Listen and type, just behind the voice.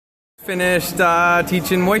finished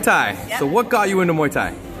teaching Muay Thai. Yep. So what got you into Muay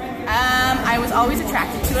Thai? I was always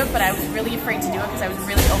attracted to it, but I was really afraid to do it because I was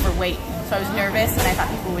really overweight. So I was nervous and I thought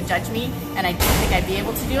people would judge me and I didn't think I'd be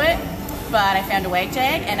able to do it. But I found a way,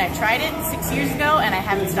 Jag, and I tried it 6 years ago and I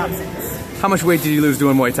haven't stopped since. How much weight did you lose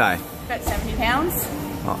doing Muay Thai? About 70 pounds.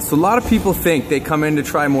 Oh, so a lot of people think they come in to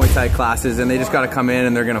try Muay Thai classes and they just got to come in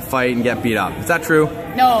and they're going to fight and get beat up. Is that true?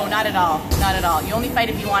 No, not at all. Not at all. You only fight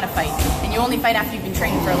if you want to fight. And you only fight after you've been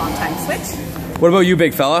training for a long time. Switch. What about you,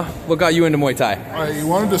 big fella? What got you into Muay Thai? I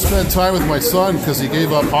wanted to spend time with my son because he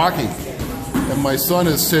gave up hockey. And my son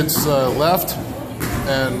has since left,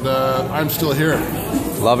 and I'm still here.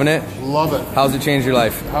 Loving it? Love it. How's it changed your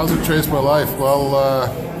life? How's it changed my life? Well,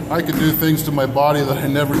 I can do things to my body that I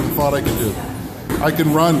never even thought I could do. I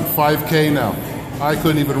can run 5K now. I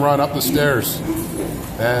couldn't even run up the stairs.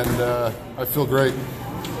 And I feel great.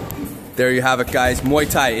 There you have it, guys. Muay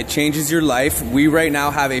Thai, it changes your life. We right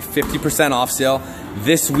now have a 50% off sale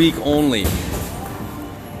this week only.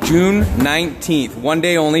 June 19th, one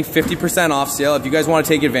day only, 50% off sale. If you guys want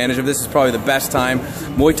to take advantage of this, it's probably the best time.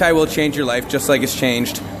 Muay Thai will change your life just like it's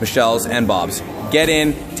changed Michelle's and Bob's. Get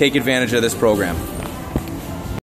in, take advantage of this program.